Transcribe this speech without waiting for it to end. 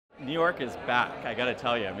New York is back, I gotta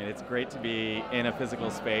tell you. I mean, it's great to be in a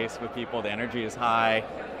physical space with people. The energy is high.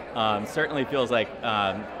 Certainly feels like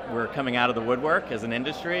we're coming out of the woodwork as an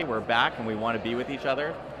industry. We're back and we want to be with each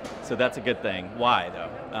other. So that's a good thing. Why though?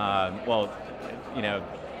 Well, you know,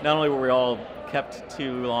 not only were we all kept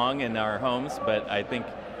too long in our homes, but I think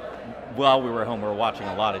while we were home, we were watching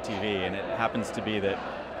a lot of TV, and it happens to be that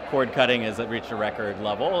cord cutting has reached a record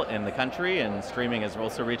level in the country, and streaming has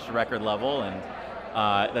also reached a record level, and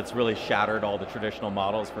that's really shattered all the traditional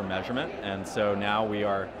models for measurement. And so now we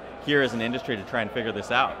are here as an industry to try and figure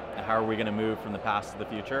this out. How are we going to move from the past to the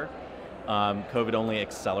future? COVID only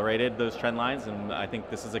accelerated those trend lines, and I think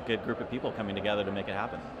this is a good group of people coming together to make it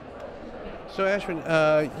happen. So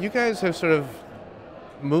Ashwin, you guys have sort of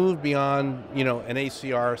moved beyond, an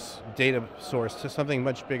ACR data source to something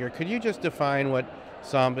much bigger. Could you just define what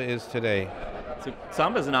Samba is today? So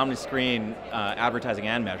Samba is an omni-screen advertising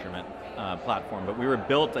and measurement platform, but we were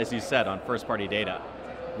built, as you said, on first-party data.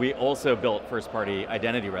 We also built first-party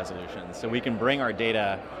identity resolution, so we can bring our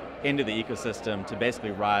data into the ecosystem to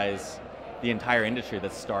basically rise the entire industry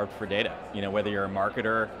that's starved for data. Whether you're a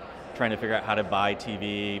marketer trying to figure out how to buy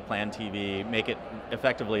TV, plan TV, make it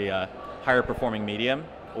effectively a higher performing medium,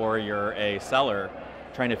 or you're a seller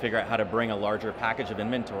trying to figure out how to bring a larger package of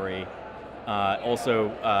inventory, also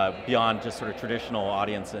beyond just sort of traditional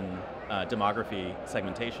audience and demography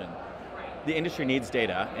segmentation. The industry needs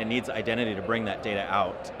data and needs identity to bring that data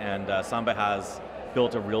out, and Samba has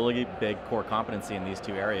built a really big core competency in these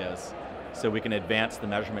two areas, so we can advance the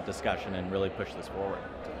measurement discussion and really push this forward.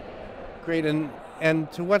 Great,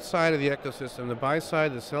 and to what side of the ecosystem? The buy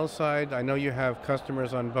side, the sell side? I know you have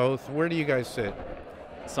customers on both. Where do you guys sit?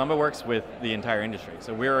 Samba works with the entire industry,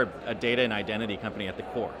 so we're a data and identity company at the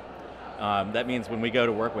core. That means when we go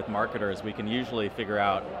to work with marketers, we can usually figure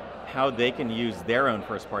out how they can use their own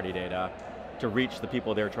first-party data to reach the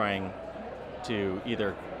people they're trying to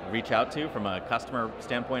either reach out to from a customer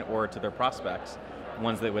standpoint or to their prospects,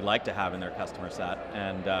 ones they would like to have in their customer set.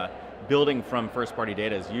 And building from first-party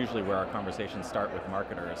data is usually where our conversations start with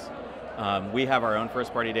marketers. We have our own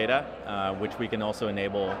first-party data, which we can also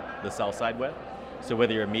enable the sell side with. So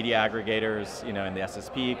whether you're media aggregators, in the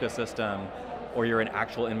SSP ecosystem, or you're an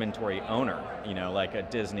actual inventory owner, like a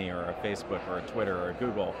Disney or a Facebook or a Twitter or a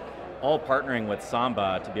Google, all partnering with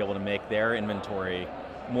Samba to be able to make their inventory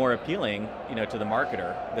more appealing, to the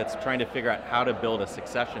marketer that's trying to figure out how to build a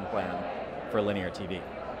succession plan for linear TV.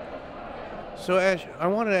 So Ash, I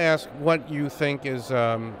wanted to ask what you think is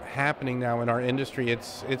happening now in our industry.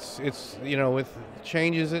 It's with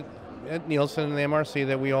changes at Nielsen and the MRC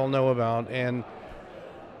that we all know about, and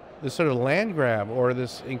this sort of land grab or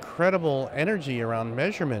this incredible energy around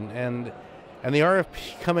measurement, and the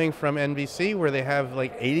RFP coming from NBC where they have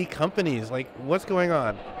like 80 companies. Like, what's going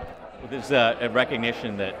on? There's a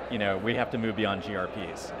recognition that we have to move beyond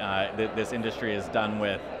GRPs. This industry is done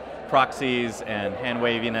with proxies and hand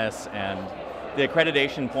waviness, and the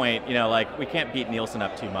accreditation point, we can't beat Nielsen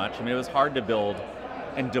up too much. I mean, it was hard to build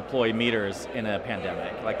and deploy meters in a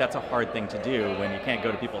pandemic. Like, that's a hard thing to do when you can't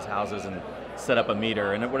go to people's houses and set up a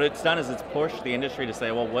meter. And what it's done is it's pushed the industry to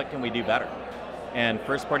say, well, what can we do better? And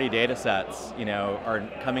first-party data sets, are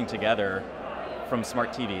coming together from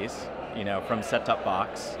smart TVs, from set-top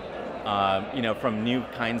box, from new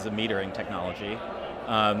kinds of metering technology.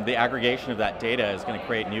 The aggregation of that data is going to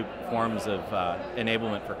create new forms of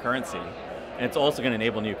enablement for currency, and it's also going to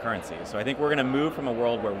enable new currency. So I think we're going to move from a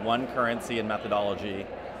world where one currency and methodology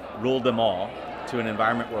ruled them all to an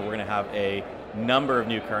environment where we're going to have a number of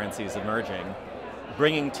new currencies emerging,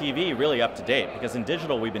 bringing TV really up to date, because in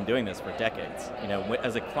digital we've been doing this for decades.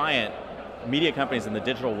 As a client, media companies in the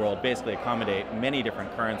digital world basically accommodate many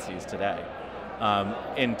different currencies today.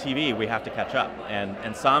 In TV, we have to catch up,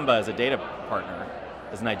 and Samba as a data partner,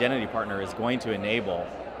 as an identity partner, is going to enable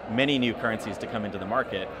many new currencies to come into the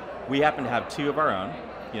market. We happen to have two of our own.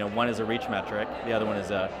 One is a reach metric, the other one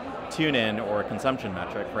is a tune-in or a consumption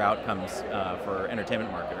metric for outcomes for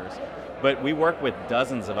entertainment marketers. But we work with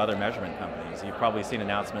dozens of other measurement companies. You've probably seen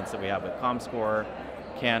announcements that we have with Comscore,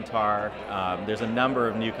 Kantar. There's a number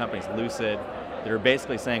of new companies, Lucid, that are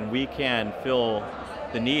basically saying we can fill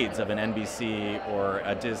the needs of an NBC or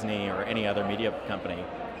a Disney or any other media company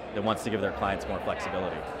that wants to give their clients more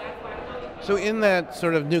flexibility. So in that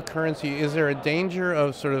sort of new currency, is there a danger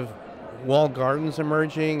of sort of walled gardens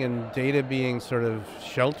emerging and data being sort of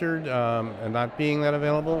sheltered and not being that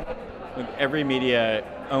available? Every media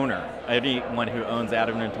owner, anyone who owns ad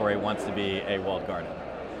inventory wants to be a walled garden.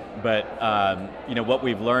 But what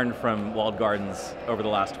we've learned from walled gardens over the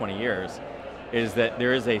last 20 years is that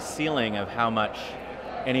there is a ceiling of how much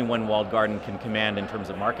any one walled garden can command in terms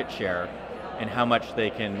of market share and how much they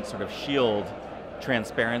can sort of shield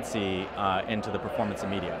transparency into the performance of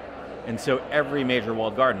media. And so every major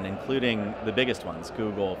walled garden, including the biggest ones,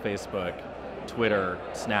 Google, Facebook, Twitter,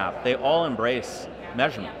 Snap, they all embrace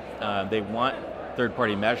measurement. They want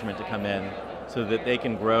third-party measurement to come in so that they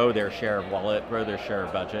can grow their share of wallet, grow their share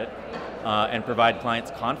of budget, and provide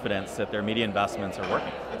clients confidence that their media investments are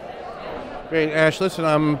working. Great, Ash, listen,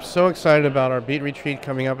 I'm so excited about our Beet Retreat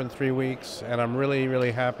coming up in 3 weeks, and I'm really,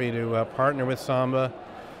 really happy to partner with Samba.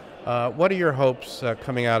 What are your hopes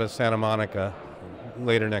coming out of Santa Monica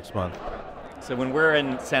later next month? So when we're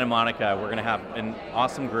in Santa Monica, we're going to have an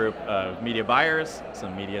awesome group of media buyers,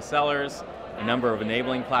 some media sellers, a number of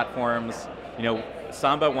enabling platforms. You know,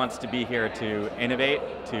 Samba wants to be here to innovate,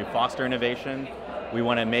 to foster innovation. We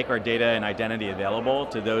want to make our data and identity available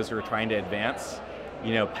to those who are trying to advance,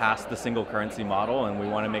 you know, past the single currency model, and we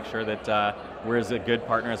want to make sure that we're as a good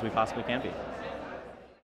partner as we possibly can be.